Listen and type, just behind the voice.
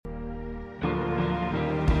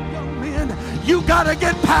You got to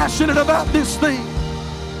get passionate about this thing.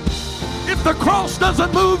 If the cross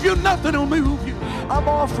doesn't move you, nothing will move you. I'm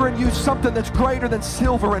offering you something that's greater than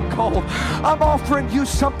silver and gold. I'm offering you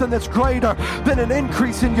something that's greater than an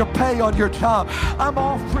increase in your pay on your job. I'm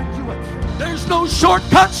offering you There's no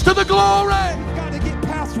shortcuts to the glory. We've got to get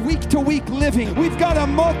past week-to-week living. We've got to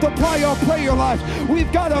multiply our prayer life.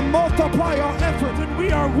 We've got to multiply our effort. And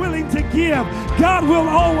we are willing to give. God will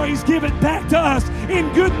always give it back to us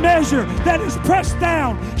in good measure that is pressed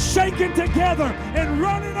down, shaken together, and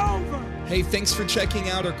running over. Hey, thanks for checking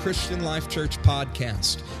out our Christian Life Church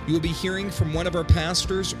podcast. You will be hearing from one of our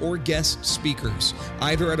pastors or guest speakers,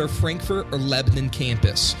 either at our Frankfort or Lebanon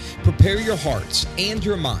campus. Prepare your hearts and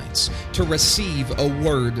your minds to receive a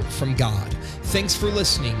word from God. Thanks for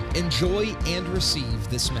listening. Enjoy and receive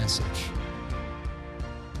this message.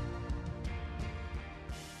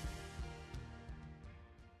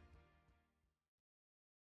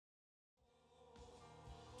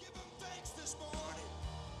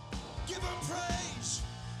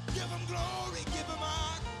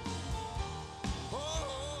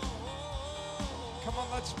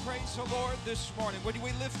 Praise the Lord this morning. Would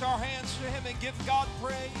we lift our hands to Him and give God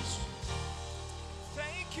praise?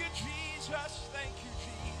 Thank you, Jesus. Thank you,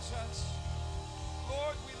 Jesus.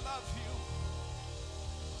 Lord, we love you.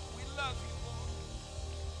 We love you, Lord.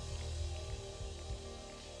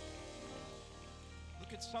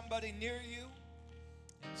 Look at somebody near you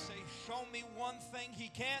and say, show me one thing He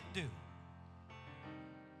can't do.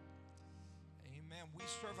 Amen. We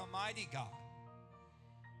serve a mighty God.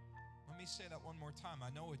 Let me say that one more time.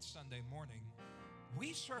 I know it's Sunday morning.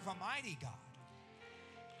 We serve a mighty God.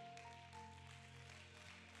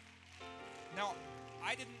 Now,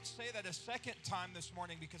 I didn't say that a second time this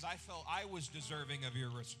morning because I felt I was deserving of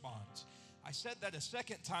your response. I said that a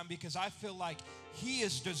second time because I feel like He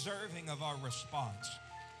is deserving of our response.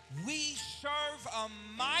 We serve a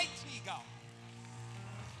mighty God.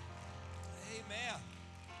 Amen.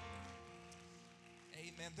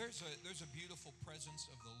 Amen. There's a beautiful presence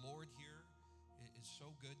of the Lord here. It is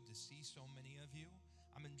so good to see so many of you.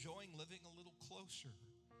 I'm enjoying living a little closer.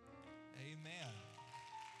 Amen.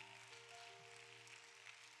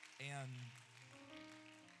 And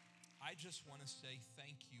I just want to say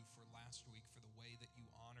thank you for last week, for the way that you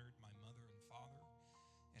honored my mother and father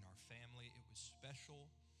and our family. It was special,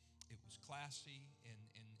 it was classy, and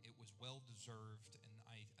it was well-deserved. And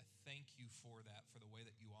I thank you for that, for the way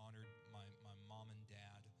that you honored my mom and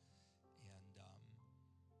dad.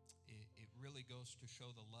 And it really goes to show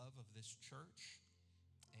the love of this church.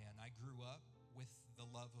 And I grew up with the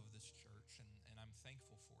love of this church, and I'm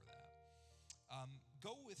thankful for that.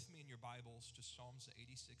 Go with me in your Bibles to Psalms, the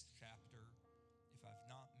 86th chapter. If I've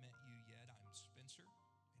not met you yet, I'm Spencer.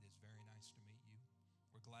 It is very nice to meet you.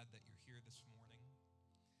 We're glad that you're here this morning.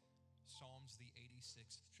 Psalms, the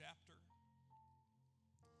 86th chapter.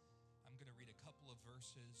 I'm going to read a couple of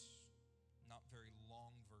verses, not very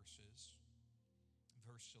long verses.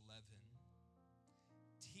 Verse 11.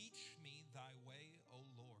 Teach me thy way, O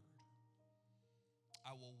Lord.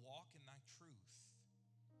 I will walk in thy truth.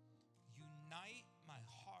 Unite my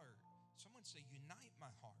heart. Someone say, unite my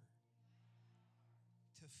heart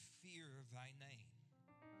to fear thy name.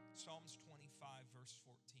 Psalms 25, verse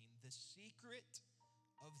 14. The secret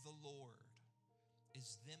of the Lord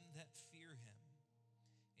is them that fear him,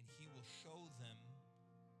 and he will show them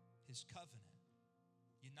his covenant.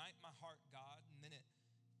 Unite my heart, God. And then it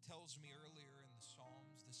tells me earlier in the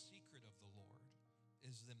Psalms, the secret of the Lord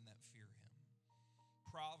is them that fear him.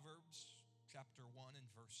 Proverbs chapter 1 and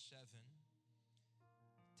verse 7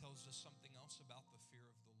 tells us something else about the fear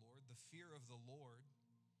of the Lord. The fear of the Lord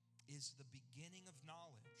is the beginning of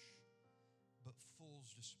knowledge, but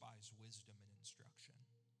fools despise wisdom and instruction.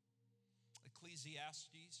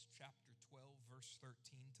 Ecclesiastes chapter 12 verse 13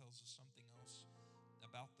 tells us something else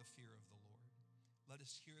about the fear of the Lord. Let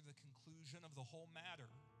us hear the conclusion of the whole matter.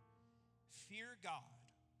 Fear God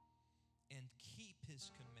and keep his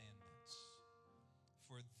commandments,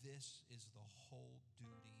 for this is the whole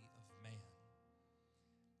duty of man.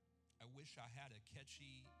 I wish I had a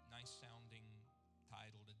catchy, nice-sounding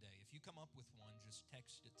title today. If you come up with one, just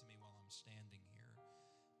text it to me while I'm standing here.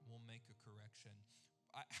 We'll make a correction.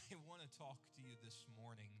 I want to talk to you this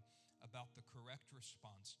morning about the correct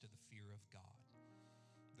response to the fear of God.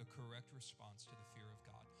 The correct response to the fear of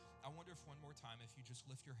God. I wonder if one more time, if you just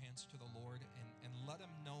lift your hands to the Lord and let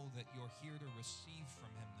him know that you're here to receive from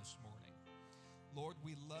him this morning. Lord,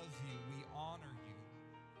 we love you. We honor you.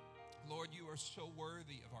 Lord, you are so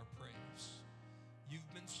worthy of our praise.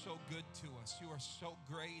 You've been so good to us. You are so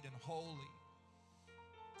great and holy.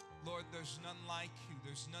 Lord, there's none like you.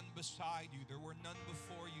 There's none beside you. There were none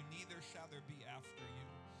before you, neither shall there be after you.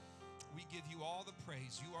 We give you all the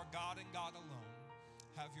praise. You are God and God alone.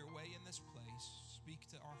 Have your way in this place. Speak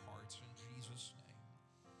to our hearts in Jesus'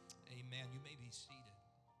 name. Amen. You may be seated.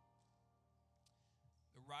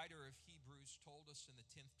 The writer of Hebrews told us in the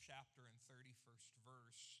 10th chapter and 31st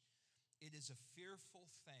verse, it is a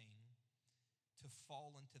fearful thing to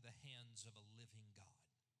fall into the hands of a living God.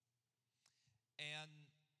 And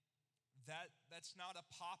that's not a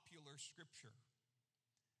popular scripture.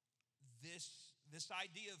 This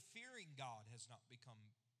idea of fearing God has become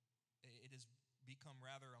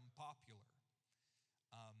rather unpopular.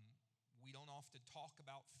 We don't often talk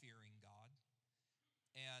about fearing God.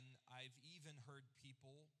 And I've even heard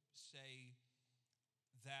people say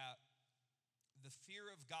that the fear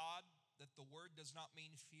of God, that the word does not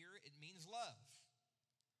mean fear, it means love.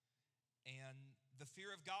 And the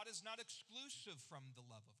fear of God is not exclusive from the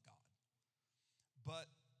love of God.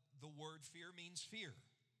 But the word fear means fear.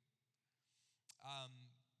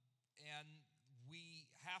 And we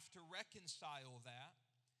have to reconcile that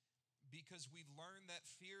because we've learned that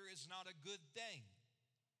fear is not a good thing.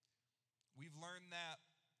 We've learned that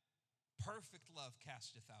perfect love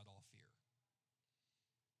casteth out all fear.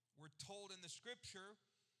 We're told in the scripture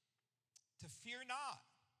to fear not,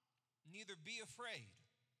 neither be afraid.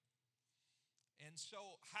 And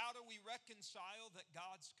so, how do we reconcile that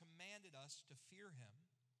God's commanded us to fear him,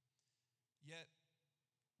 yet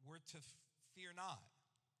we're to fear not?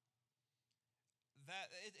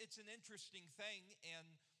 It's an interesting thing, and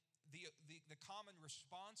the common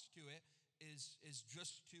response to it is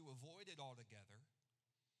just to avoid it altogether,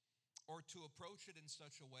 or to approach it in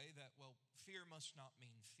such a way that, well, fear must not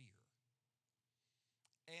mean fear.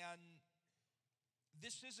 And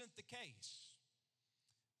this isn't the case.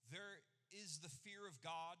 There is the fear of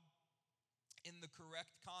God in the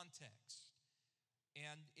correct context,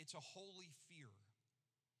 and it's a holy fear.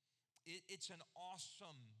 It's an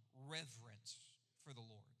awesome reverence for the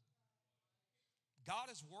Lord. God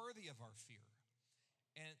is worthy of our fear.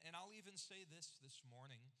 And I'll even say this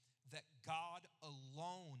morning, that God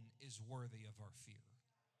alone is worthy of our fear.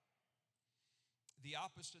 The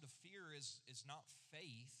opposite of fear is not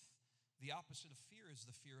faith. The opposite of fear is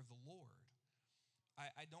the fear of the Lord.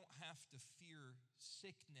 I don't have to fear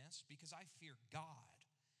sickness because I fear God.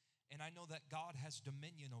 And I know that God has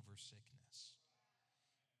dominion over sickness.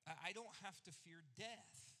 I don't have to fear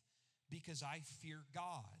death because I fear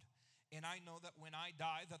God. And I know that when I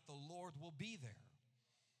die that the Lord will be there.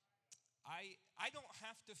 I don't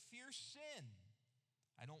have to fear sin.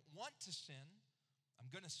 I don't want to sin. I'm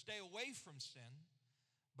going to stay away from sin.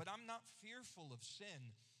 But I'm not fearful of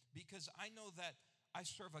sin because I know that I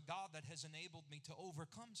serve a God that has enabled me to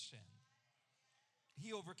overcome sin.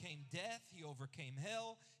 He overcame death. He overcame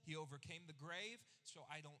hell. He overcame the grave. So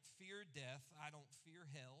I don't fear death. I don't fear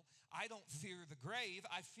hell. I don't fear the grave.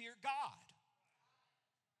 I fear God.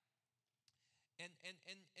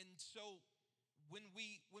 And so when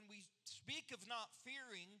we speak of not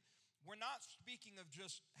fearing, we're not speaking of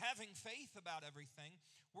just having faith about everything.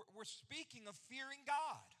 We're speaking of fearing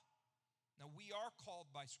God. Now, we are called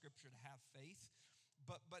by Scripture to have faith,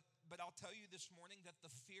 but I'll tell you this morning that the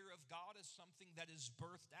fear of God is something that is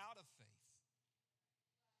birthed out of faith.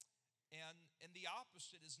 And the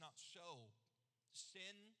opposite is not so.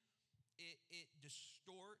 Sin, it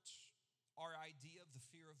distorts our idea of the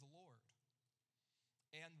fear of the Lord.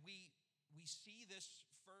 And we see this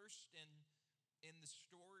first in the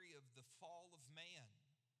story of the fall of man.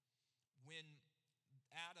 When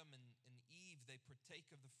Adam and Eve, they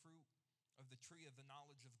partake of the fruit of the tree of the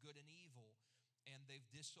knowledge of good and evil, and they've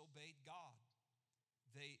disobeyed God.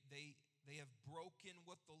 They have broken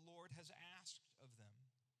what the Lord has asked of them.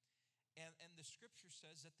 And the scripture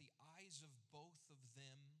says that the eyes of both of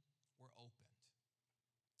them were opened.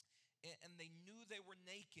 And they knew they were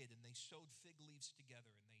naked, and they sewed fig leaves together,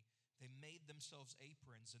 and they made themselves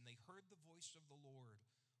aprons, and they heard the voice of the Lord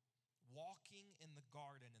walking in the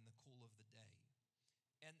garden in the cool of the day.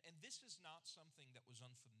 And this is not something that was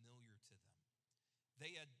unfamiliar to them.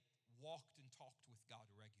 They had walked and talked with God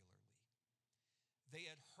regularly. They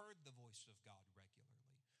had heard the voice of God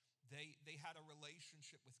regularly. They had a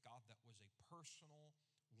relationship with God that was a personal,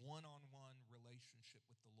 one-on-one relationship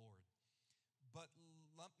with the Lord. But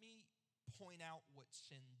let me point out what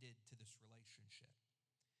sin did to this relationship.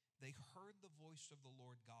 They heard the voice of the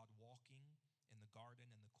Lord God walking in the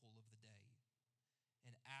garden in the cool of the day.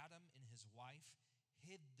 And Adam and his wife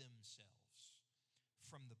hid themselves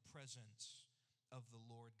from the presence of the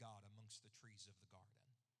Lord God amongst the trees of the garden.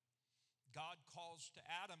 God calls to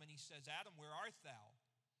Adam and he says, Adam, where art thou?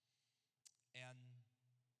 And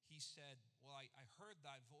he said, well, I heard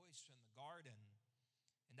thy voice in the garden,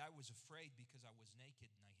 and I was afraid because I was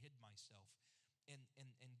naked, and I hid myself.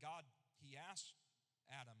 And God, he asked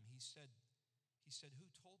Adam, he said, who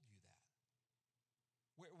told you that?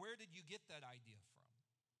 Where did you get that idea from?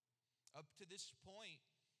 Up to this point,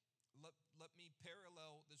 let me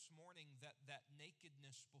parallel this morning that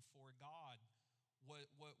nakedness before God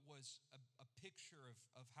was a picture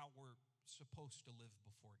of how we're supposed to live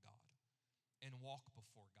before God and walk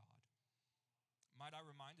before God. Might I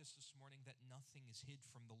remind us this morning that nothing is hid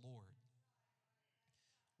from the Lord.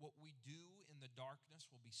 What we do in the darkness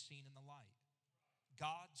will be seen in the light.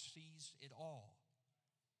 God sees it all.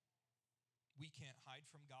 We can't hide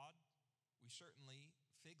from God. We certainly,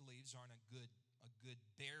 fig leaves aren't a good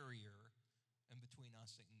barrier in between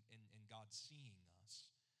us and God seeing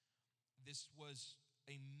us. This was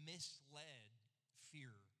a misled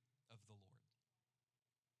fear of the Lord.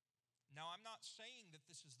 Now, I'm not saying that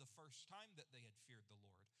this is the first time that they had feared the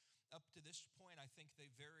Lord. Up to this point, I think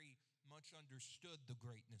they very much understood the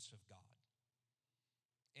greatness of God.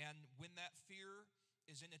 And when that fear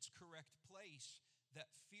is in its correct place,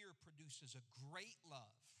 that fear produces a great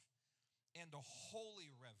love and a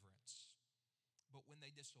holy reverence. But when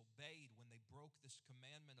they disobeyed, when they broke this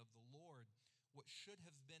commandment of the Lord, what should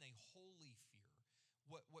have been a holy fear,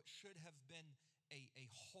 what should have been a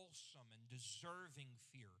wholesome and deserving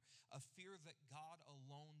fear, a fear that God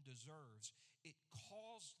alone deserves, it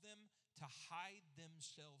caused them to hide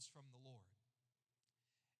themselves from the Lord.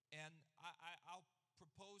 And I'll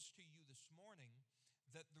propose to you this morning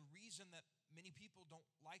that the reason that many people don't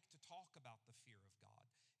like to talk about the fear of God,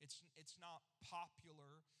 it's not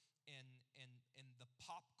popular in the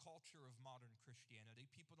pop culture of modern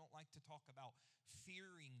Christianity. People don't like to talk about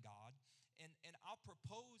fearing God. And I'll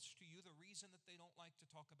propose to you the reason that they don't like to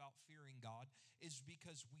talk about fearing God is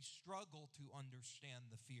because we struggle to understand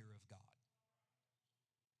the fear of God.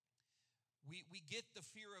 We get the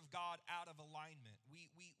fear of God out of alignment.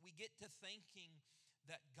 We get to thinking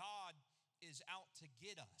that God is out to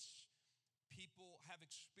get us. People have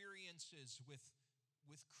experiences with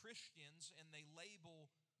Christians, and they label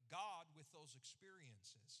God with those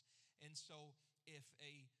experiences. And so if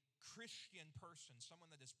a Christian person,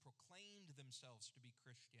 someone that has proclaimed themselves to be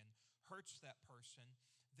Christian, hurts that person,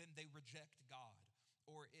 then they reject God.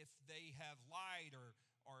 Or if they have lied or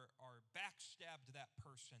backstabbed that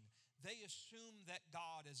person, they assume that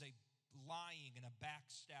God is a lying and a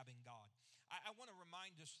backstabbing God. I want to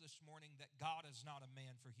remind us this morning that God is not a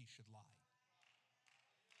man for he should lie.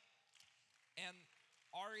 And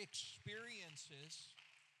our experiences,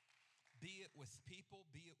 be it with people,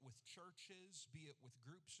 be it with churches, be it with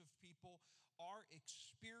groups of people, our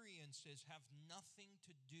experiences have nothing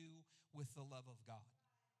to do with the love of God.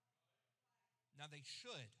 Now they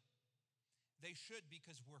should. They should,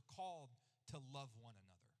 because we're called to love one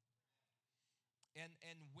another. And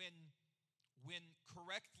when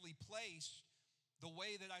correctly placed, the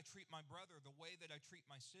way that I treat my brother, the way that I treat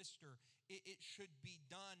my sister, it should be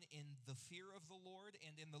done in the fear of the Lord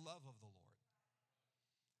and in the love of the Lord.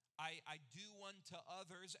 I do unto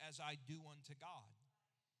others as I do unto God.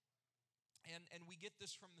 And we get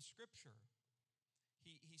this from the scripture.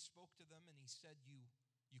 He spoke to them and he said, you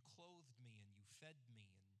clothed me and you fed me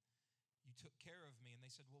and you took care of me. And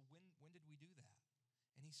they said, well, when did we do that?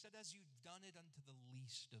 And he said, as you've done it unto the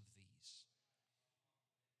least of these.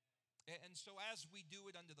 And so as we do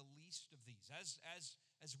it unto the least of these,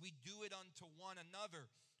 as we do it unto one another,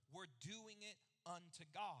 we're doing it unto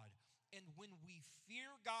God. And when we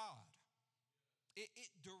fear God,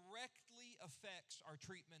 it directly affects our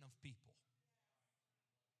treatment of people.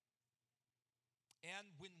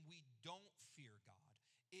 And when we don't fear God,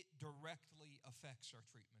 it directly affects our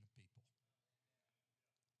treatment of people.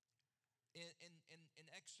 In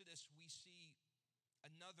Exodus, we see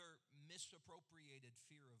another misappropriated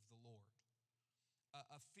fear of the Lord.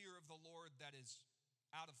 A fear of the Lord that is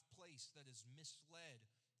out of place, that is misled.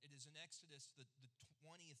 It is in Exodus, the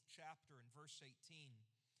 20th chapter in verse 18.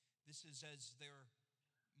 This is as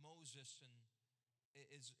Moses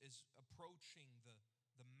is approaching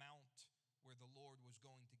the mount where the Lord was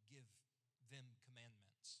going to give them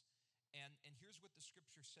commandments. And here's what the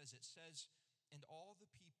scripture says. It says, and all the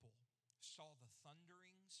people saw the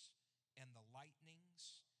thunderings and the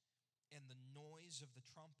lightnings and the noise of the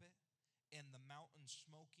trumpet and the mountain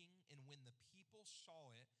smoking. And when the people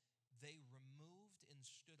saw it, they removed and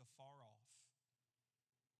stood afar off.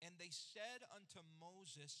 And they said unto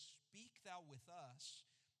Moses, speak thou with us,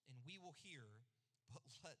 and we will hear, but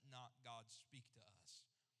let not God speak to us,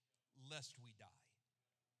 lest we die.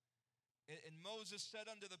 And Moses said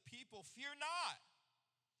unto the people, fear not,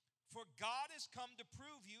 For God is come to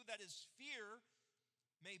prove you that his fear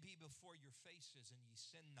may be before your faces, and ye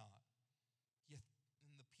sin not. Yet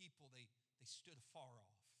and the people, they stood afar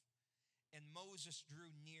off. And Moses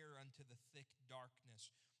drew near unto the thick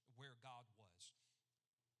darkness where God was.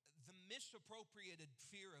 The misappropriated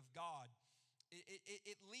fear of God,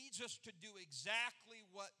 it leads us to do exactly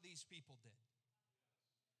what these people did.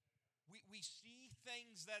 We see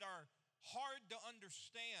things that are hard to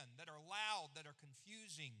understand, that are loud, that are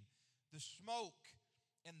confusing. The smoke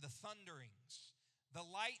and the thunderings, the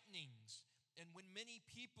lightnings. And when many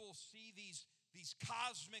people see these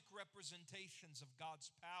cosmic representations of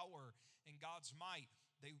God's power and God's might,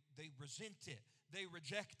 they resent it. They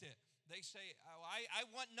reject it. They say, oh, I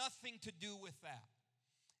want nothing to do with that.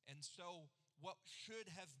 And so what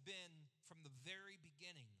should have been from the very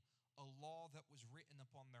beginning a law that was written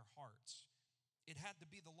upon their hearts, it had to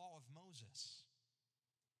be the law of Moses.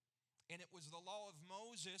 And it was the law of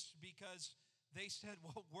Moses because they said,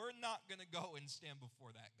 well, we're not going to go and stand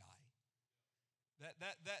before that guy.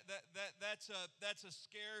 That's a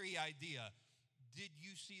scary idea. Did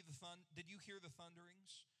you hear the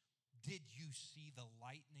thunderings? Did you see the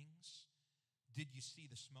lightnings? Did you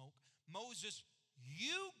see the smoke? Moses,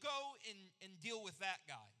 you go and deal with that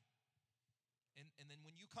guy. And then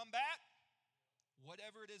when you come back,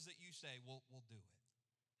 whatever it is that you say, we'll do it.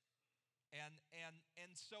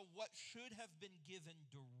 And so what should have been given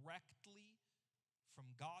directly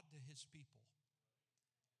from God to his people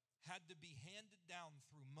had to be handed down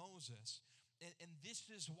through Moses. And this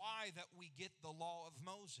is why that we get the law of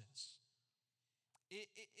Moses.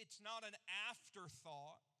 It's not an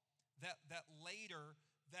afterthought that later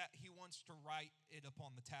that he wants to write it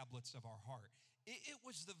upon the tablets of our heart. It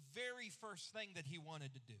was the very first thing that he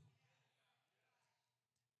wanted to do.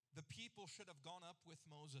 The people should have gone up with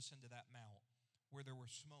Moses into that mount where there were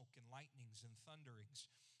smoke and lightnings and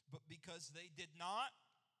thunderings. But because they did not,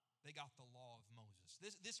 they got the law of Moses.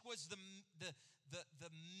 This was the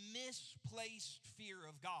misplaced fear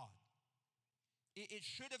of God. It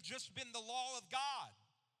should have just been the law of God.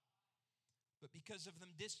 But because of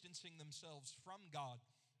them distancing themselves from God,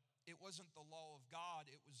 it wasn't the law of God,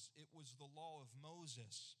 it was the law of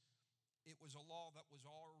Moses. It was a law that was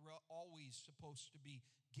always supposed to be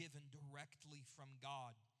given directly from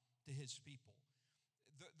God to his people.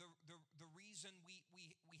 The reason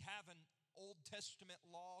we have an Old Testament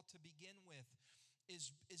law to begin with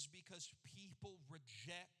is because people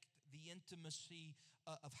reject the intimacy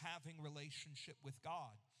of having relationship with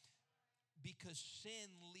God. Because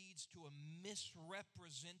sin leads to a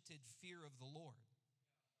misrepresented fear of the Lord.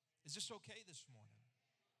 Is this okay this morning?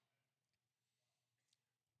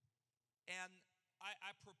 And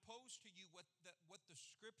I propose to you what the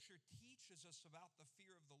Scripture teaches us about the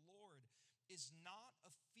fear of the Lord is not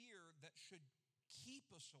a fear that should keep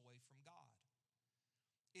us away from God.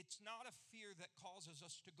 It's not a fear that causes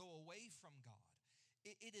us to go away from God.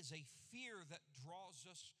 It is a fear that draws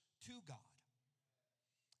us to God.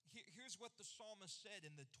 Here's what the psalmist said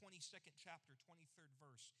in the 22nd chapter, 23rd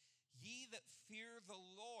verse. Ye that fear the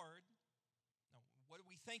Lord, now what do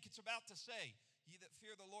we think it's about to say? Ye that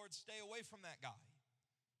fear the Lord, stay away from that guy.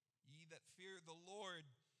 Ye that fear the Lord,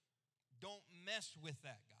 don't mess with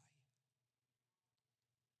that guy.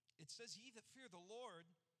 It says, ye that fear the Lord,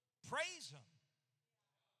 praise him.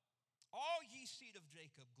 All ye seed of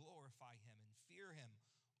Jacob, glorify him and fear him.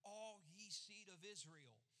 All ye seed of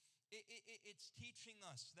Israel. It's teaching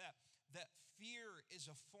us that fear is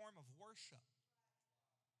a form of worship.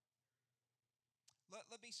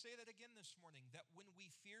 Let me say that again this morning, that when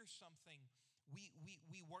we fear something,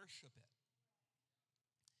 we worship it.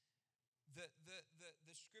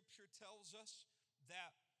 The Scripture tells us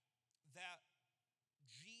that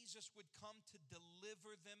Jesus would come to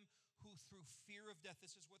deliver them who through fear of death,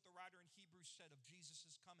 this is what the writer in Hebrews said of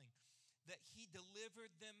Jesus' coming, that he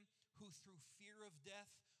delivered them who through fear of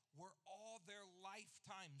death were all their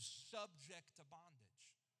lifetime subject to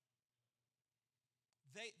bondage.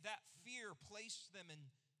 That fear placed them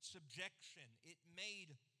in subjection. It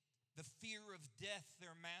made the fear of death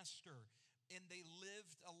their master, and they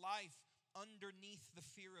lived a life underneath the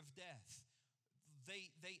fear of death.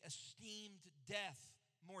 They esteemed death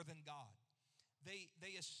more than God.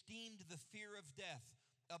 They esteemed the fear of death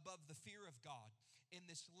above the fear of God, and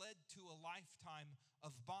this led to a lifetime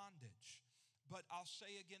of bondage. But I'll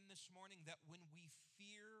say again this morning that when we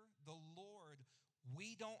fear the Lord,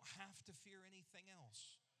 we don't have to fear anything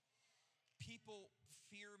else. People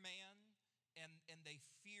fear man, and they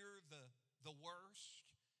fear the worst,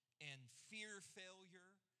 and fear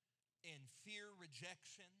failure, and fear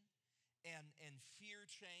rejection, and fear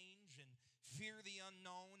change, and fear the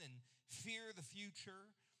unknown, and fear the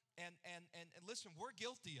future. And listen, we're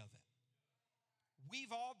guilty of it.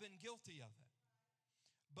 We've all been guilty of it.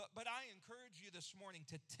 But I encourage you this morning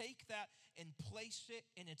to take that and place it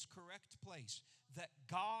in its correct place. That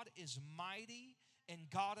God is mighty and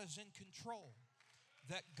God is in control.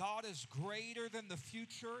 That God is greater than the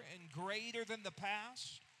future and greater than the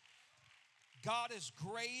past. God is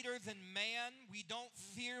greater than man. We don't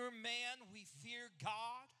fear man, we fear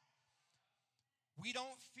God. We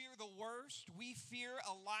don't fear the worst. We fear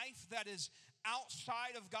a life that is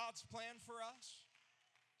outside of God's plan for us.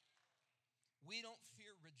 We don't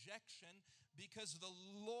fear rejection because the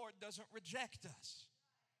Lord doesn't reject us.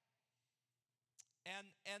 And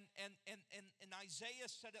Isaiah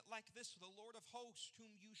said it like this: the Lord of hosts,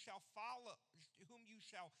 whom you shall hallow,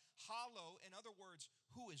 in other words,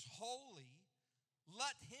 who is holy,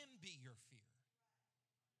 let him be your fear.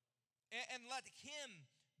 And let him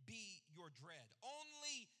be your dread.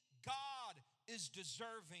 Only God is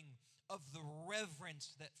deserving of the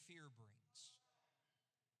reverence that fear brings.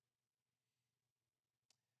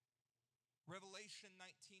 Revelation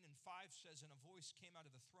 19:5 says, and a voice came out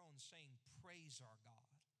of the throne saying, praise our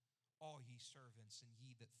God, all ye servants and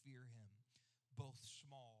ye that fear him, both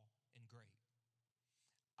small and great.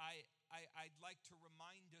 I'd like to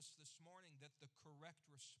remind us this morning that the correct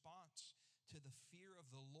response to the fear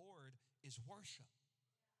of the Lord is worship.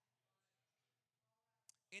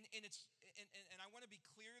 And I want to be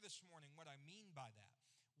clear this morning what I mean by that.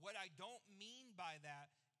 What I don't mean by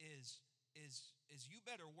that is you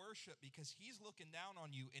better worship because he's looking down on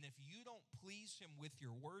you. And if you don't please him with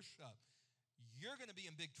your worship, you're going to be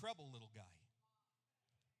in big trouble, little guy.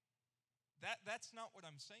 That's not what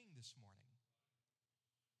I'm saying this morning.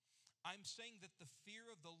 I'm saying that the fear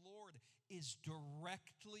of the Lord is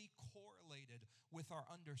directly correlated with our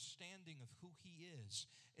understanding of who he is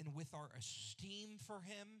and with our esteem for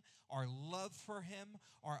him, our love for him,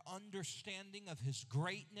 our understanding of his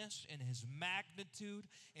greatness and his magnitude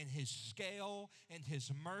and his scale and his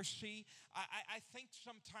mercy. I think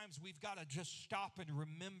sometimes we've got to just stop and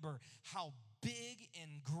remember how big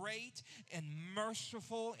and great and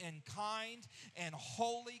merciful and kind and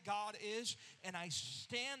holy God is. And I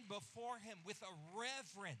stand before him with a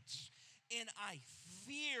reverence and I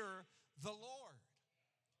fear the Lord.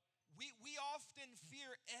 We often fear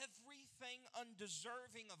everything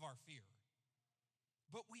undeserving of our fear,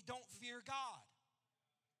 but we don't fear God.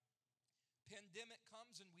 Pandemic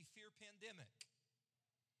comes and we fear pandemic.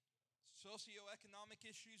 Socioeconomic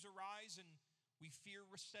issues arise and we fear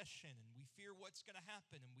recession, and we fear what's going to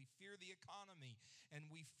happen, and we fear the economy, and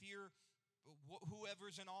we fear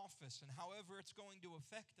whoever's in office and however it's going to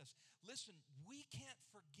affect us. Listen, we can't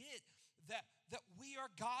forget that we are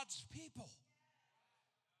God's people.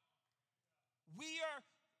 We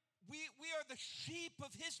are the sheep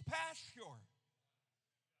of his pasture.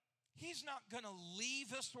 He's not going to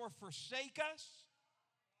leave us or forsake us.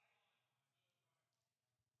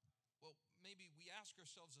 Well, maybe we ask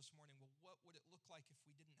ourselves this morning, well, what would it look like if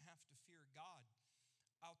we didn't have to fear God?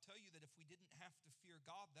 I'll tell you that if we didn't have to fear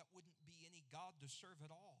God, that wouldn't be any God to serve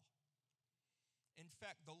at all. In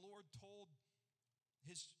fact, the Lord told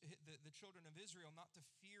the children of Israel not to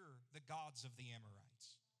fear the gods of the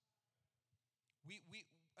Amorites.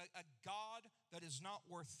 A God that is not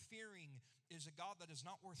worth fearing is a God that is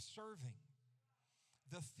not worth serving.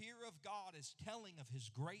 The fear of God is telling of his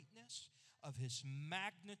greatness, of his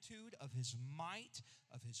magnitude, of his might,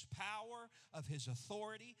 of his power, of his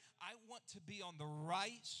authority. I want to be on the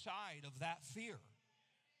right side of that fear.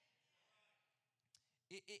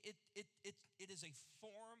 It is a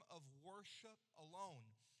form of worship alone.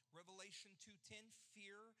 Revelation 2:10,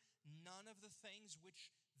 fear none of the things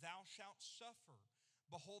which thou shalt suffer.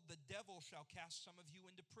 Behold, the devil shall cast some of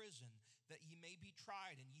you into prison, that ye may be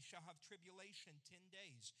tried, and ye shall have tribulation 10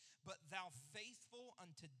 days. But thou faithful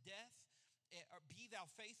unto death, be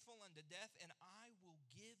thou faithful unto death, and I will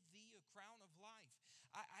give thee a crown of life.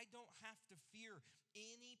 I don't have to fear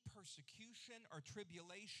any persecution or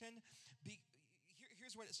tribulation.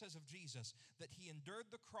 Here's what it says of Jesus, that he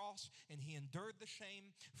endured the cross and he endured the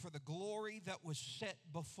shame for the glory that was set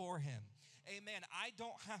before him. Amen. I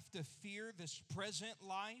don't have to fear this present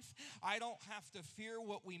life. I don't have to fear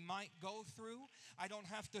what we might go through. I don't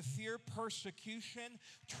have to fear persecution,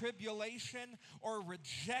 tribulation, or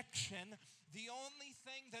rejection. The only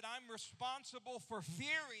thing that I'm responsible for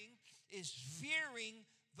fearing is fearing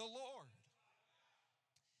the Lord.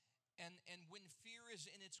 And when fear is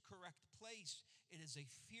in its correct place, it is a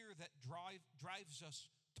fear that drives us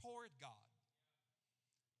toward God.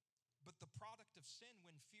 But the product of sin,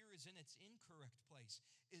 when fear is in its incorrect place,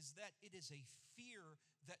 is that it is a fear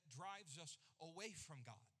that drives us away from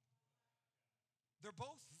God. They're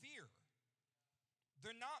both fear.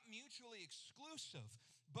 They're not mutually exclusive,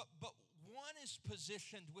 but one is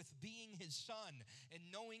positioned with being his son and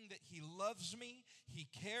knowing that he loves me, he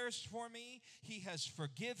cares for me, he has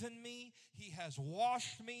forgiven me, he has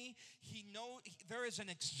washed me, there is an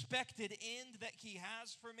expected end that he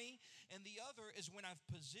has for me. And the other is when I've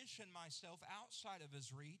positioned myself outside of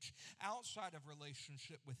his reach, outside of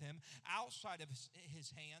relationship with him, outside of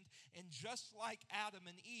his hand, and just like Adam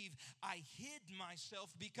and Eve, I hid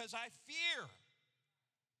myself because I fear.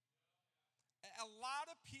 A lot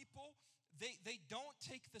of people, they don't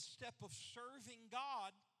take the step of serving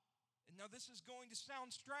God. And now this is going to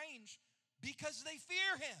sound strange, because they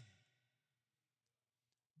fear him.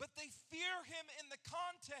 But they fear him in the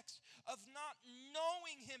context of not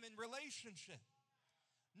knowing him in relationship.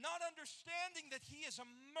 Not understanding that he is a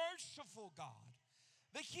merciful God.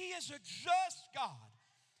 That he is a just God.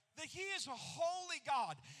 That he is a holy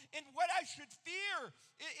God. And what I should fear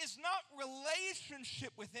is not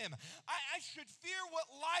relationship with him. I should fear what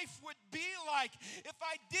life would be like if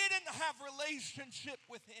I didn't have relationship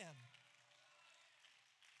with him.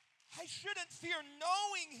 I shouldn't fear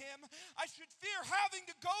knowing him. I should fear having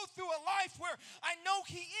to go through a life where I know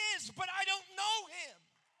he is, but I don't know him.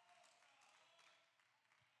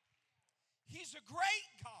 He's a great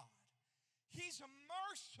God. He's a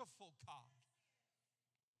merciful God.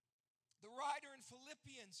 The writer in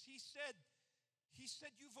Philippians, he said,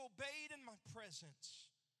 you've obeyed in my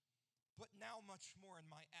presence, but now much more in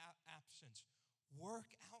my absence.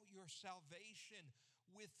 Work out your salvation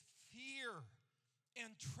with fear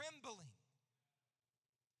and trembling.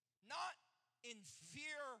 Not in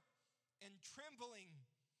fear and trembling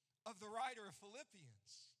of the writer of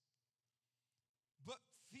Philippians, but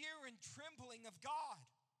fear and trembling of God.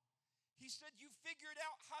 He said, you figured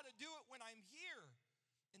out how to do it when I'm here.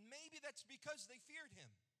 And maybe that's because they feared him.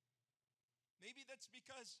 Maybe that's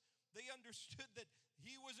because they understood that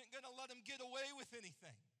he wasn't going to let them get away with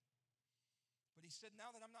anything. But he said,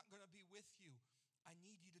 now that I'm not going to be with you, I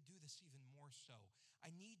need you to do this even more so.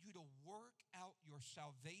 I need you to work out your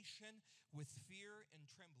salvation with fear and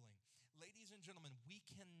trembling. Ladies and gentlemen, we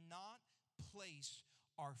cannot place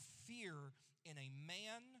our fear in a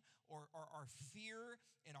man or our fear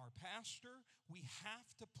in our pastor. We have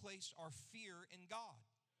to place our fear in God.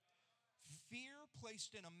 Fear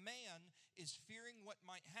placed in a man is fearing what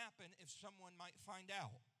might happen if someone might find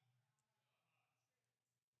out.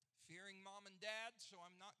 Fearing mom and dad, so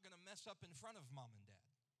I'm not going to mess up in front of mom and dad.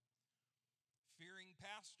 Fearing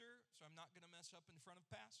pastor, so I'm not going to mess up in front of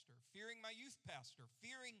pastor. Fearing my youth pastor.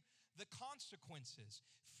 Fearing the consequences.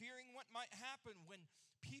 Fearing what might happen when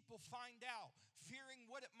people find out. Fearing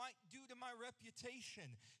what it might do to my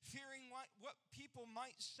reputation. Fearing what people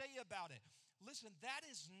might say about it. Listen, that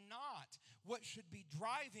is not what should be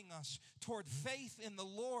driving us toward faith in the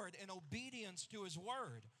Lord and obedience to his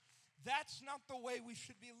word. That's not the way we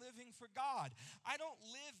should be living for God. I don't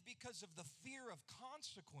live because of the fear of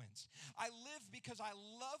consequence. I live because I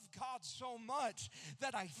love God so much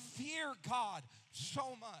that I fear God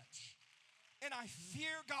so much. And I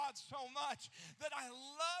fear God so much that I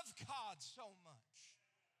love God so much.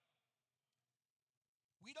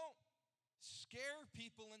 We don't scare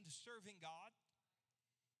people into serving God.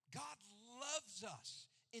 God loves us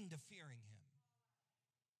into fearing him.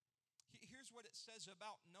 Here's what it says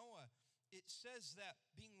about Noah. It says that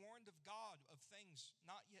being warned of God of things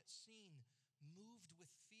not yet seen, moved with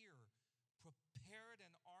fear, prepared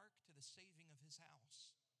an ark to the saving of his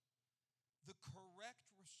house. The correct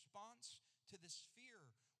response to this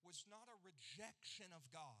fear was not a rejection of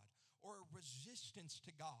God or a resistance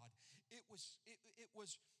to God. It was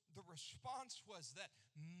the response was that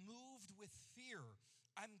moved with fear,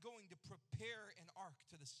 I'm going to prepare an ark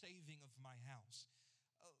to the saving of my house.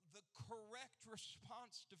 The correct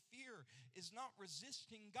response to fear is not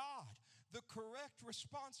resisting God. The correct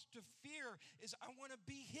response to fear is I want to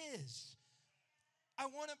be his.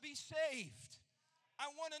 I want to be saved.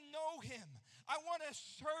 I want to know him. I want to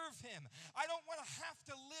serve him. I don't want to have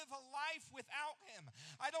to live a life without him.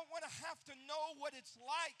 I don't want to have to know what it's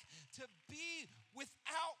like to be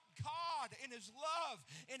without God and his love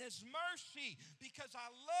and his mercy, because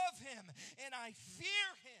I love him and I fear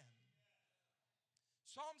him.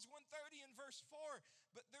 Psalms 130 and verse 4,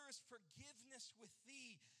 but there is forgiveness with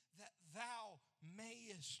thee that thou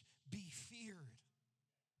mayest be feared.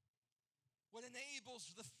 What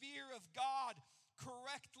enables the fear of God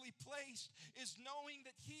correctly placed is knowing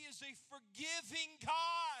that he is a forgiving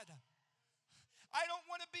God. I don't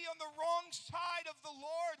want to be on the wrong side of the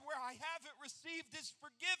Lord where I haven't received His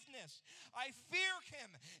forgiveness. I fear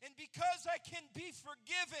Him, and because I can be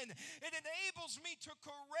forgiven, it enables me to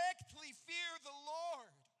correctly fear the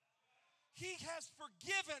Lord. He has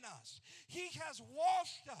forgiven us. He has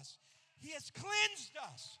washed us. He has cleansed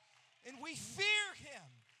us, and we fear Him,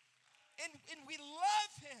 and we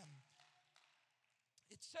love Him.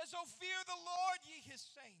 It says, "Oh, fear the Lord, ye His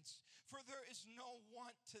saints, for there is no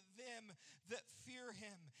want to them that fear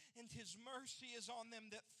Him, and His mercy is on them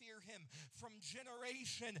that fear Him from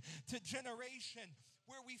generation to generation."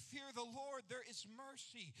 Where we fear the Lord, there is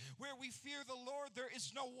mercy. Where we fear the Lord, there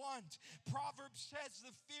is no want. Proverbs says,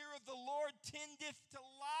 "The fear of the Lord tendeth to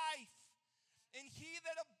life, and he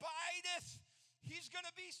that abideth, he's going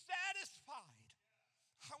to be satisfied."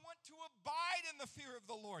 I want to abide in the fear of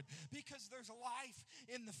the Lord because there's life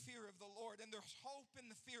in the fear of the Lord, and there's hope in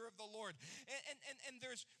the fear of the Lord, and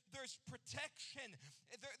there's protection.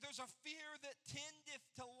 There's a fear that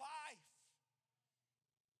tendeth to life.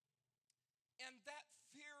 And that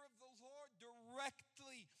fear of the Lord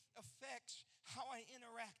directly affects how I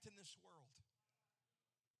interact in this world.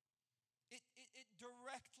 It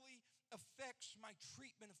directly affects my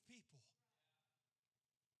treatment of people.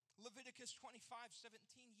 Leviticus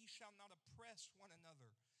 25:17, "Ye shall not oppress one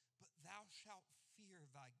another, but thou shalt fear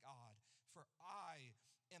thy God, for I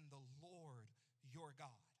am the Lord your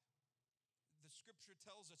God." The scripture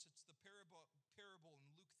tells us it's the parable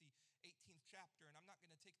in Luke the 18th chapter, and I'm not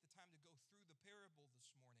going to take the time to go through the parable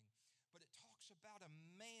this morning, but it talks about a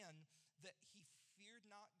man that he feared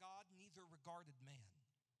not God, neither regarded man.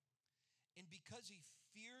 And because he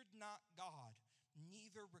feared not God,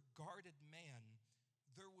 neither regarded man,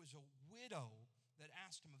 there was a widow that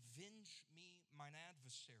asked him, "Avenge me mine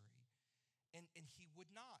adversary." And he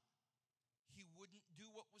would not. He wouldn't do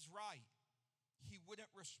what was right. He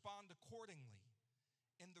wouldn't respond accordingly.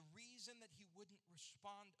 And the reason that he wouldn't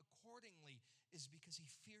respond accordingly is because he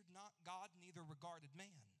feared not God, neither regarded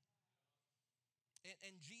man.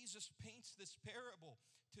 And Jesus paints this parable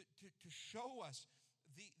to show us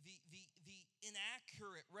the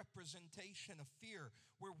inaccurate representation of fear,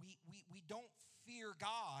 where we don't fear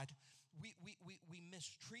God. We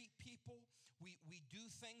mistreat people. We do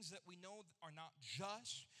things that we know are not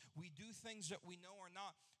just. We do things that we know are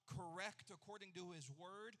not correct according to His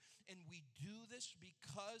word. And we do this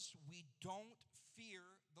because we don't fear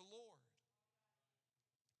the Lord.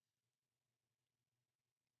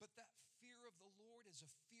 But that fear of the Lord is a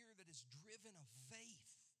fear that is driven of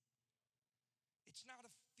faith. It's not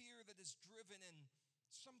a fear that is driven in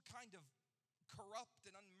some kind of corrupt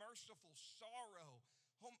and unmerciful sorrow.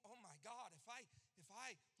 Oh my God, if I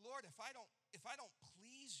don't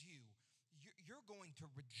please you, you're going to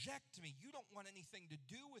reject me. You don't want anything to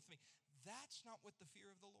do with me. That's not what the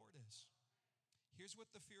fear of the Lord is. Here's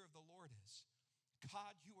what the fear of the Lord is.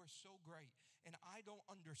 God, you are so great, and I don't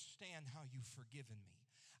understand how you've forgiven me.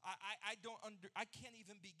 I can't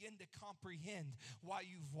even begin to comprehend why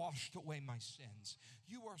you've washed away my sins.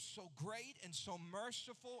 You are so great and so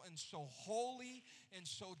merciful and so holy and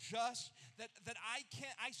so just that I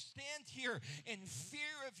stand here in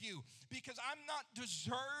fear of you because I'm not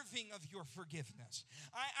deserving of your forgiveness.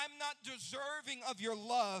 I'm not deserving of your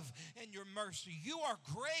love and your mercy. You are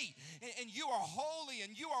great and you are holy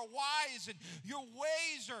and you are wise, and your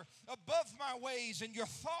ways are above my ways and your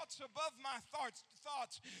thoughts above my thoughts.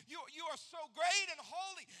 You are so great and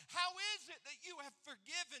holy. How is it that you have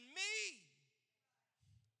forgiven me?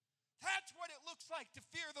 That's what it looks like to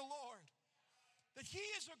fear the Lord. That He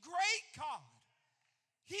is a great God.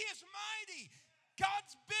 He is mighty.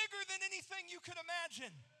 God's bigger than anything you could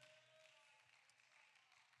imagine.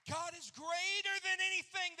 God is greater than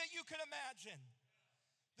anything that you could imagine.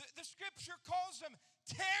 The scripture calls Him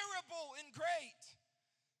terrible and great.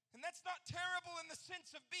 And that's not terrible in the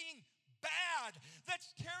sense of being bad.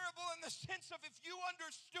 That's terrible in the sense of if you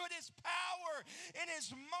understood His power and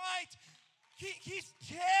His might, He's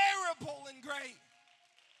terrible and great.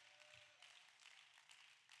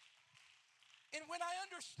 And when I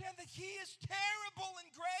understand that He is terrible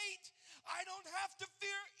and great, I don't have to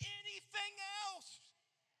fear anything else.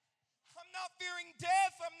 I'm not fearing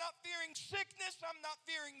death. I'm not fearing sickness. I'm not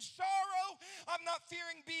fearing sorrow. I'm not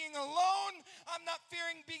fearing being alone. I'm not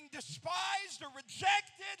fearing being despised or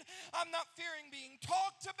rejected. I'm not fearing being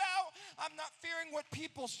talked about. I'm not fearing what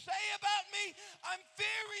people say about me. I'm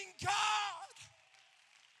fearing God.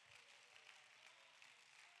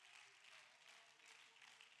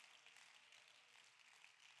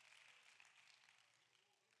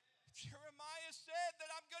 Jeremiah said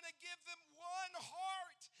that I'm going to give them one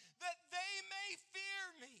heart that they may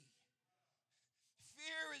fear me.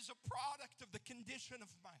 Fear is a product of the condition of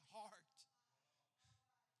my heart.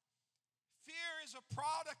 Fear is a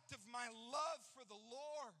product of my love for the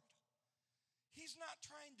Lord. He's not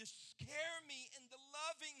trying to scare me into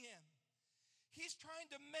loving Him. He's trying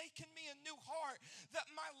to make in me a new heart, that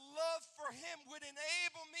my love for Him would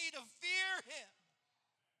enable me to fear Him.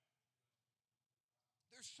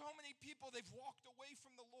 There's so many people, they've walked away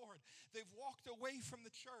from the Lord. They've walked away from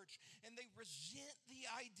the church, and they resent the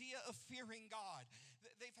idea of fearing God.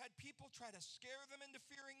 They've had people try to scare them into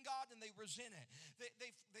fearing God, and they resent it.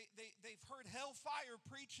 They've heard hellfire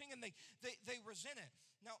preaching, and they resent it.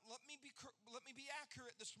 Now, let me be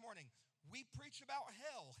accurate this morning. We preach about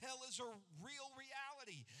hell. Hell is a real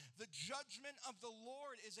reality. The judgment of the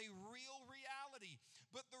Lord is a real reality.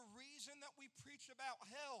 But the reason that we preach about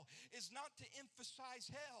hell is not to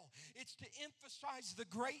emphasize hell. It's to emphasize the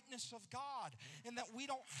greatness of God, and that we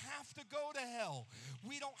don't have to go to hell.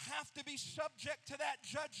 We don't have to be subject to that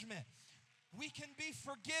judgment. We can be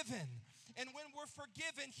forgiven. And when we're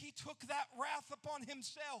forgiven, He took that wrath upon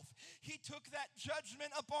Himself. He took that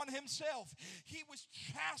judgment upon Himself. He was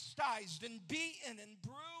chastised and beaten and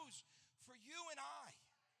bruised for you and I.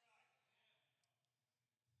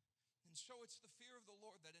 And so it's the fear of the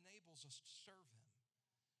Lord that enables us to serve Him.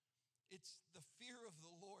 It's the fear of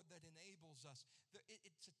the Lord that enables us.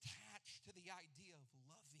 It's attached to the idea of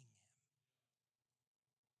loving Him.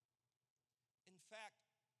 In fact,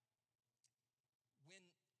 when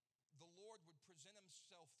the Lord would present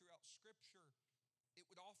Himself throughout Scripture, it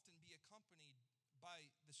would often be accompanied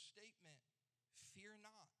by the statement, "Fear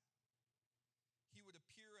not." He would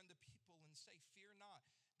appear unto people and say, "Fear not."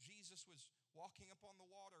 Jesus was walking up on the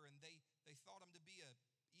water, and they thought Him to be an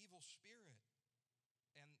evil spirit.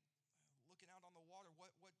 And looking out on the water,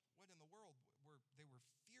 what in the world? They were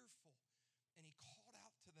fearful. And He called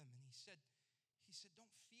out to them, and He said,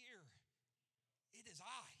 "Don't fear. It is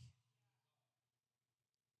I."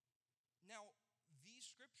 Now, these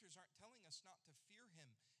scriptures aren't telling us not to fear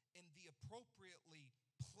Him in the appropriately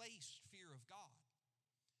placed fear of God.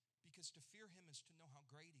 Because to fear Him is to know how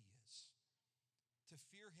great He is. To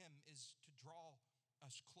fear Him is to draw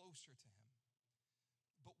us closer to Him.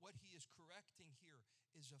 But what He is correcting here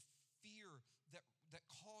is a fear that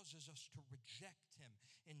causes us to reject Him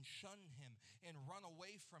and shun Him and run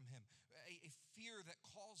away from Him. A fear that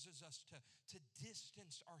causes us to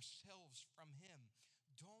distance ourselves from Him.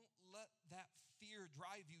 Don't let that fear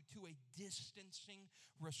drive you to a distancing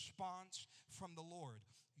response from the Lord.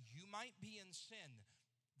 You might be in sin.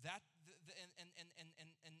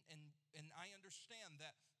 And I understand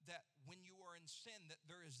that when you are in sin, that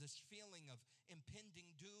there is this feeling of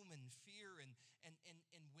impending doom and fear, and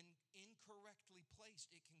when incorrectly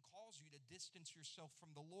placed, it can cause you to distance yourself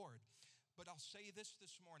from the Lord. But I'll say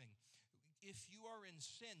this morning. If you are in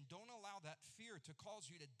sin, don't allow that fear to cause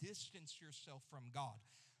you to distance yourself from God.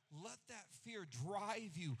 Let that fear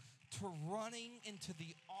drive you to running into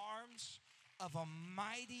the arms of a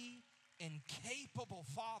mighty and capable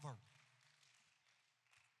Father.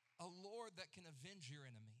 A Lord that can avenge your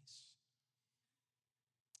enemies.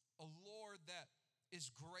 A Lord that is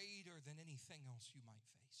greater than anything else you might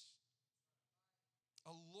face.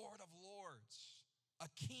 A Lord of lords. A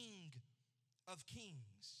King of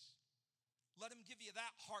kings. Let Him give you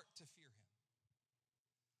that heart to fear Him.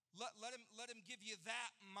 Let him give you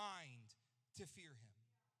that mind to fear Him.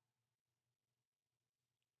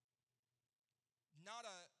 Not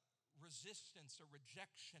a resistance, a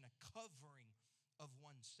rejection, a covering of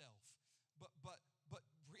oneself, but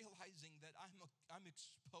realizing that I'm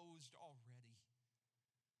exposed already.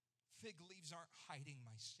 Fig leaves aren't hiding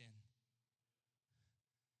my sin.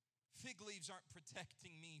 Fig leaves aren't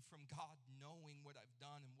protecting me from God knowing what I've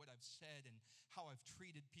done and what I've said and how I've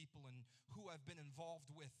treated people and who I've been involved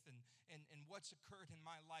with and what's occurred in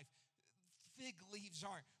my life. Fig leaves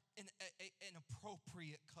aren't an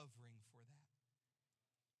appropriate covering for that.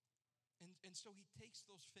 And so He takes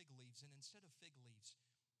those fig leaves, and instead of fig leaves,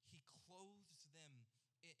 He clothes them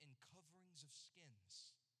in coverings of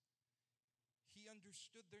skins. He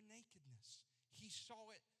understood their nakedness. He saw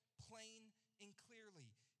it plain and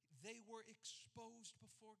clearly. They were exposed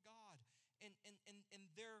before God. And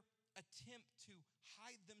their attempt to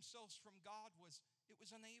hide themselves from God was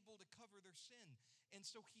unable to cover their sin. And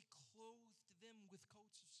so He clothed them with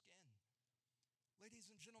coats of skin. Ladies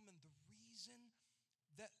and gentlemen, the reason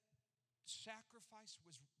that sacrifice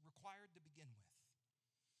was required to begin with,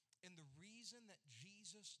 and the reason that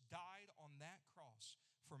Jesus died on that cross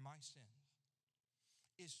for my sin,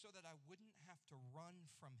 is so that I wouldn't have to run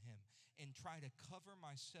from Him and try to cover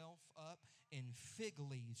myself up in fig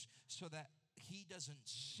leaves so that He doesn't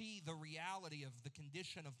see the reality of the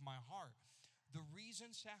condition of my heart. The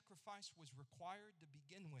reason sacrifice was required to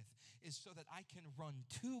begin with is so that I can run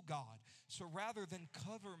to God. So rather than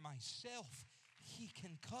cover myself, He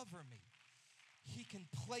can cover me. He can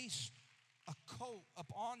place a coat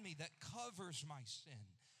upon me that covers my sin.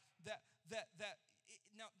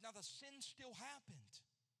 Now the sin still happened.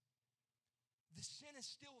 The sin is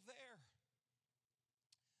still there.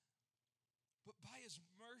 But by His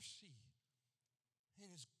mercy and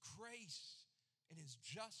His grace and His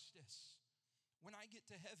justice, when I get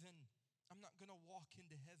to heaven, I'm not going to walk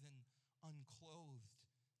into heaven unclothed,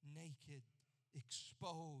 naked,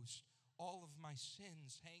 exposed, all of my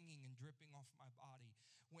sins hanging and dripping off my body.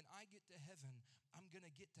 When I get to heaven, I'm going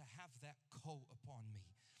to get to have that coat upon me.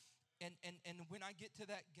 And when I get to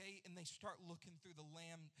that gate and they start looking through the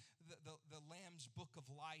Lamb's book of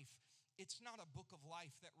life, it's not a book of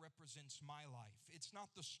life that represents my life. It's not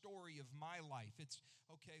the story of my life. It's,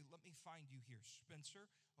 okay, let me find you here, Spencer.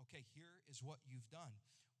 Okay, here is what you've done.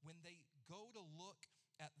 When they go to look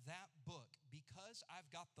at that book, because I've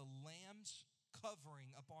got the Lamb's covering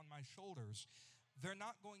upon my shoulders, they're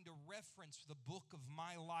not going to reference the book of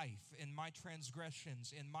my life and my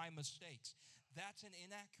transgressions and my mistakes. That's an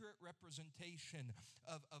inaccurate representation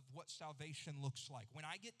of what salvation looks like. When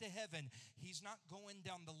I get to heaven, He's not going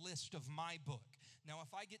down the list of my book. Now,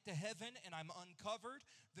 if I get to heaven and I'm uncovered,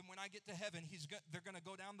 then when I get to heaven, they're going to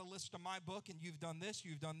go down the list of my book, and you've done this,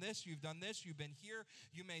 you've done this, you've done this, you've been here,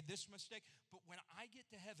 you made this mistake. But when I get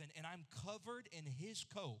to heaven and I'm covered in His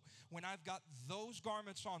coat, when I've got those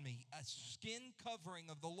garments on me, a skin covering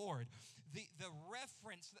of the Lord, the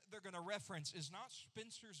reference that they're going to reference is not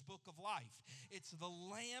Spencer's book of life. It's the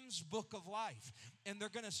Lamb's book of life. And they're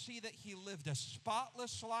going to see that He lived a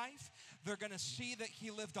spotless life. They're going to see that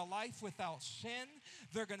He lived a life without sin.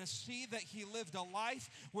 They're going to see that He lived a life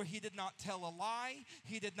where He did not tell a lie.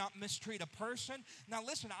 He did not mistreat a person. Now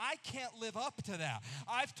listen, I can't live up to that.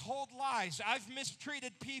 I've told lies. I've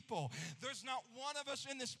mistreated people. There's not one of us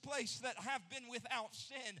in this place that have been without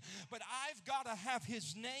sin. But I've got to have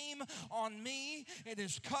His name on me and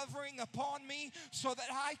His covering upon me so that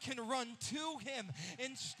I can run to Him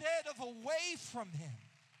instead of away from Him.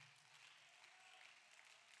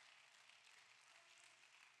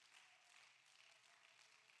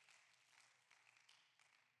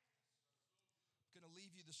 I'm going to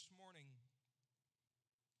leave you this morning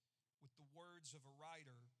with the words of a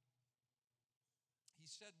writer. He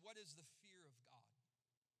said, "What is the fear of God?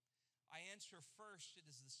 I answer first, it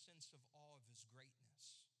is the sense of awe of His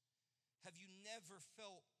greatness. Have you never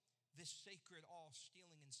felt this sacred awe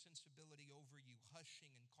stealing insensibility over you,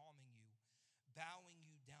 hushing and calming you, bowing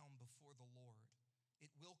you down before the Lord?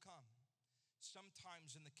 It will come.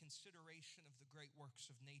 Sometimes in the consideration of the great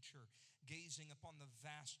works of nature, gazing upon the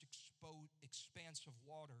vast expanse of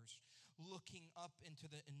waters, looking up into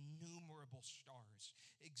the innumerable stars,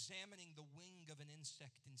 examining the wing of an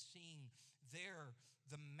insect and seeing there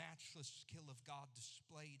the matchless skill of God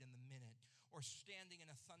displayed in the minute, or standing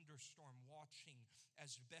in a thunderstorm watching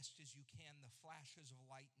as best as you can the flashes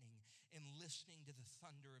of lightning and listening to the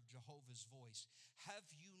thunder of Jehovah's voice. Have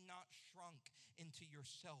you not shrunk into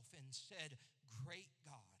yourself and said, 'Great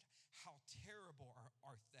God, how terrible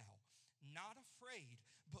art thou, not afraid,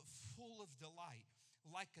 but full of delight,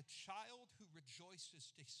 like a child who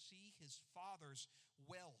rejoices to see his father's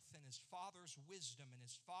wealth and his father's wisdom and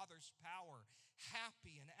his father's power,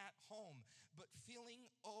 happy and at home, but feeling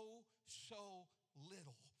oh so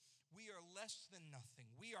little. We are less than nothing.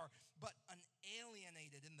 We are but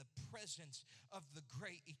unalienated in the presence of the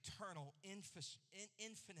great, eternal,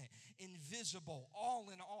 infinite, invisible, all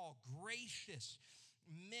in all, gracious.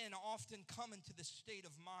 Men often come into this state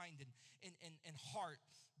of mind and heart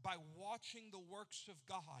by watching the works of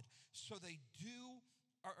God. So they do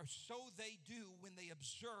when they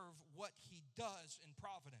observe what He does in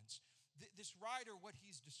providence. This writer, what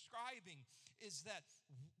he's describing is that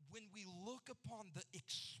when we look upon the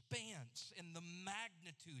expanse and the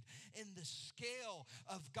magnitude and the scale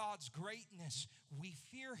of God's greatness, we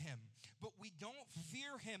fear Him. But we don't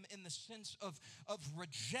fear Him in the sense of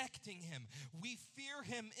rejecting Him. We fear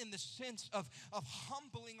Him in the sense of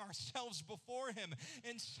humbling ourselves before Him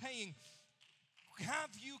and saying,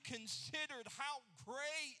 have you considered how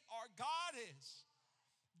great our God is?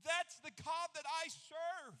 That's the God that I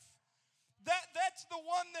serve. That's the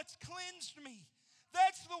one that's cleansed me.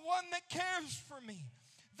 That's the one that cares for me.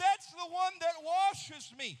 That's the one that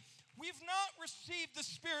washes me. We've not received the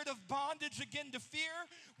spirit of bondage again to fear.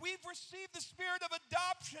 We've received the spirit of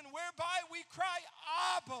adoption whereby we cry,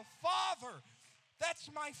 Abba, Father. That's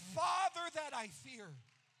my Father that I fear.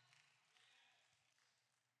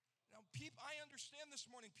 Now, I understand this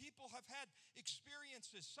morning, people have had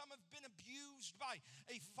experiences. Some have been abused by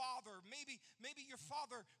a father. Maybe your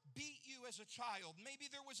father beat you as a child. Maybe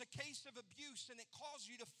there was a case of abuse and it caused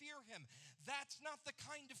you to fear him. That's not the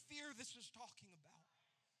kind of fear this is talking about.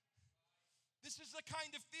 This is the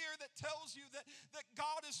kind of fear that tells you that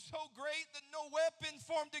God is so great that no weapon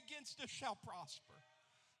formed against us shall prosper.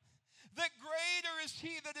 That greater is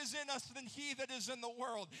he that is in us than he that is in the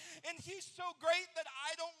world. And he's so great that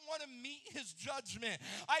I don't want to meet his judgment.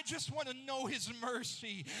 I just want to know his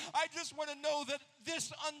mercy. I just want to know that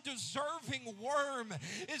this undeserving worm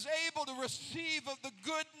is able to receive of the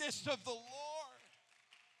goodness of the Lord.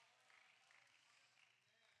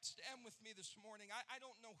 Stand with me this morning. I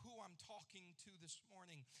don't know who I'm talking to this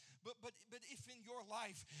morning, but if in your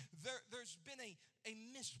life there's been a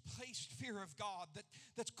misplaced fear of God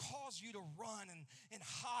that's caused you to run and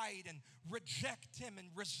hide and reject him and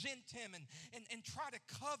resent him and try to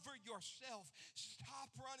cover yourself, stop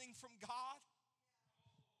running from God.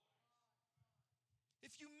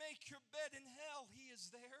 If you make your bed in hell, he is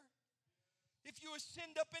there. If you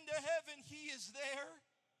ascend up into heaven, he is there.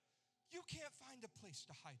 You can't find a place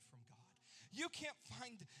to hide from God. You can't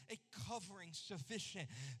find a covering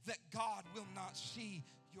sufficient that God will not see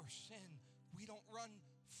your sin. We don't run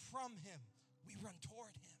from him. We run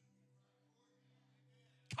toward him.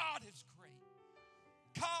 God is great.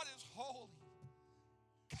 God is holy.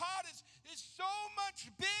 God is so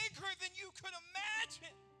much bigger than you could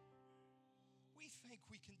imagine. We think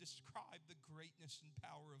we can describe the greatness and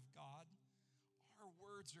power of God. Our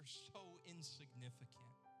words are so insignificant.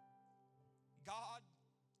 God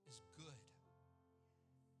is good.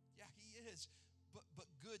 Yeah, he is. But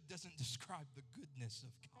good doesn't describe the goodness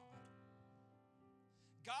of God.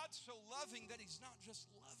 God's so loving that he's not just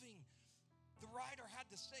loving. The writer had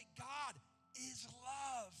to say, God is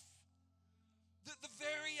love. The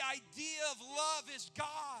very idea of love is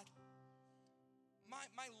God.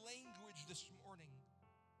 My language this morning,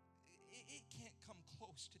 it can't come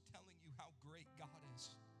close to telling you how great God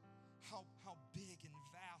is. How big and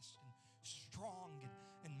vast and strong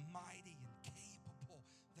and mighty and capable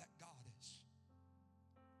that God is.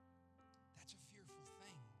 That's a fearful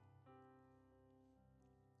thing.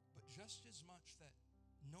 But just as much that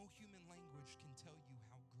no human language can tell you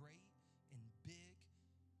how great and big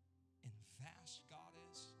and vast God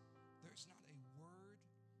is, there's not a word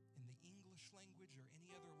in the English language or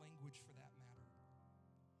any other language for that matter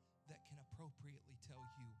that can appropriately tell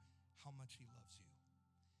you how much he loves you,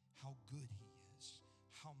 how good he is,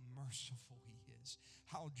 how merciful he is,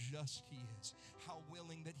 how just he is, how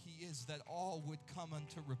willing that he is that all would come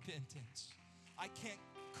unto repentance. I can't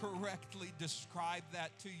correctly describe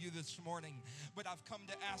that to you this morning, but I've come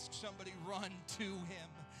to ask somebody, run to him.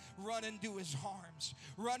 Run into his arms.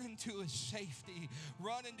 Run into his safety.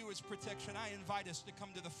 Run into his protection. I invite us to come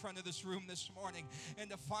to the front of this room this morning and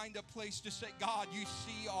to find a place to say, God, you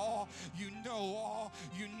see all. You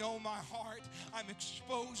know my heart. I'm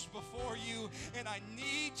exposed before you, and I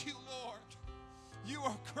need you, Lord. You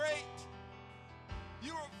are great.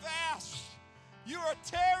 You are vast. You are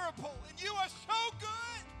terrible, and you are so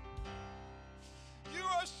good. You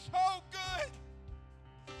are so good.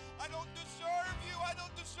 I don't deserve you. I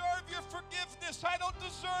don't deserve your forgiveness. I don't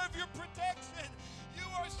deserve your protection. You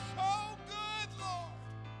are so good, Lord.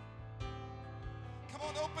 Come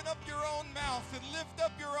on, open up your own mouth and lift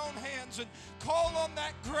up your own hands and call on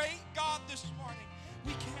that great God this morning.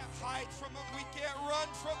 We can't hide from him. We can't run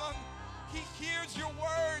from him. He hears your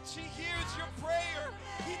words. He hears your prayer.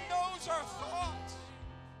 He knows our thoughts.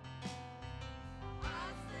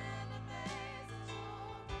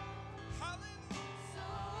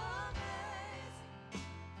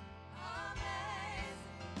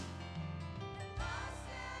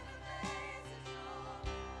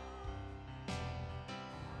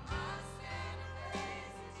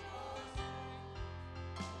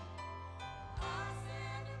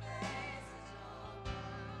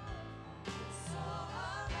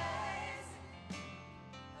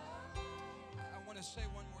 Say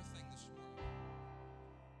one more thing this morning.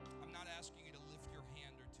 I'm not asking you to lift your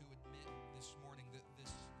hand or to admit this morning that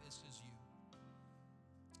this is you.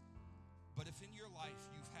 But if in your life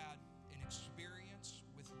you've had an experience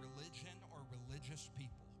with religion or religious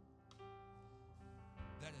people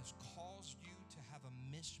that has caused you to have a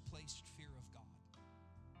misplaced fear of God,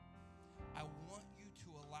 I want you to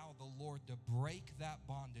allow the Lord to break that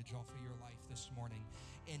bondage off of your life this morning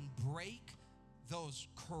and break those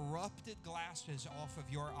corrupted glasses off of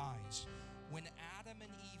your eyes. When Adam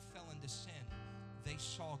and Eve fell into sin, they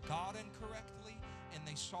saw God incorrectly and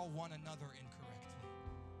they saw one another incorrectly.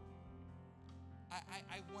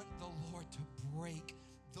 I want the Lord to break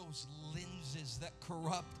those lenses that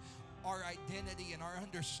corrupt our identity and our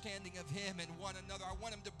understanding of Him and one another. I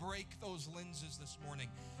want Him to break those lenses this morning.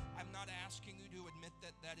 I'm not asking you to admit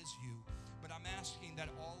that that is you, but I'm asking that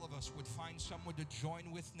all of us would find someone to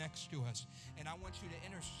join with next to us. And I want you to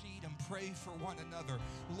intercede and pray for one another.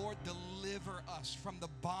 Lord, deliver us from the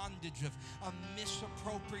bondage of a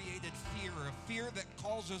misappropriated fear, a fear that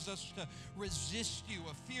causes us to resist you,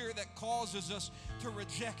 a fear that causes us to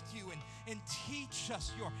reject you, and teach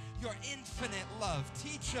us your infinite love.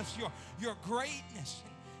 Teach us your greatness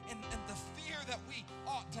and the fear that we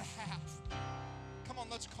ought to have. Come on,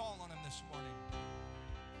 let's call on Him this morning.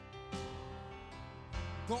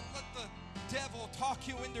 Don't let the devil talk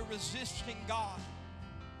you into resisting God.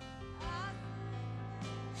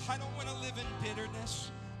 I don't want to live in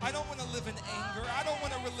bitterness. I don't want to live in anger. I don't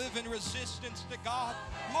want to live in resistance to God.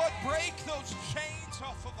 Lord, break those chains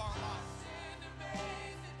off of our lives.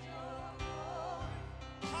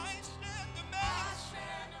 I stand amazed.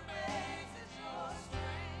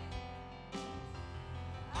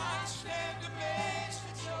 I stand amazed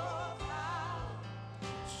at your power.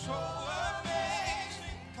 So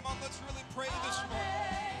amazing. Come on, let's really pray this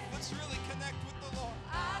morning. Let's really connect with the Lord.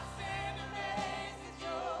 I stand amazed at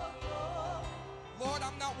your glory. Lord,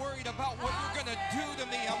 I'm not worried about what you're going to do to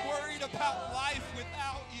me. I'm worried about life